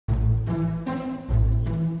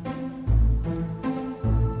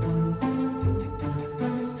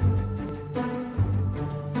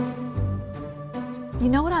You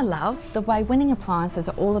know what I love? The way Winning Appliances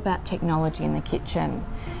are all about technology in the kitchen.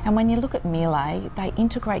 And when you look at Miele, they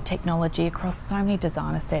integrate technology across so many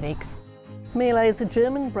design aesthetics. Miele is a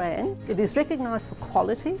German brand. It is recognised for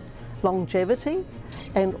quality, longevity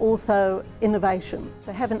and also innovation.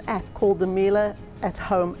 They have an app called the Miele at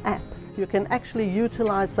Home app. You can actually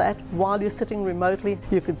utilise that while you're sitting remotely.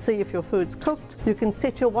 You can see if your food's cooked. You can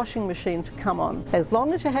set your washing machine to come on, as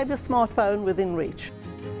long as you have your smartphone within reach.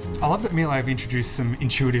 I love that Miele have introduced some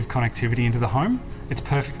intuitive connectivity into the home. It's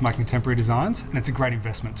perfect for making contemporary designs, and it's a great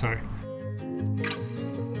investment too.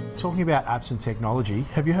 Talking about apps and technology,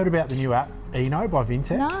 have you heard about the new app Eno by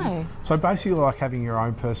Vintech? No. So basically like having your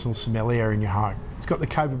own personal sommelier in your home. It's got the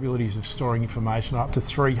capabilities of storing information up to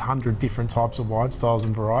 300 different types of wine styles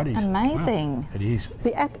and varieties. Amazing. Wow, it is.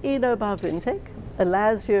 The app Eno by Vintech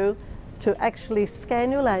allows you to actually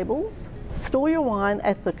scan your labels, store your wine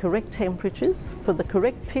at the correct temperatures for the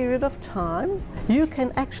correct period of time. You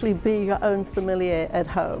can actually be your own sommelier at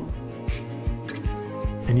home.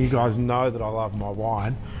 And you guys know that I love my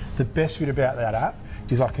wine. The best bit about that app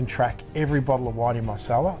is I can track every bottle of wine in my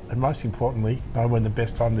cellar and most importantly, know when the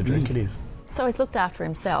best time to drink it is. So he's looked after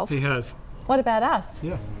himself. He has. What about us?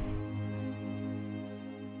 Yeah.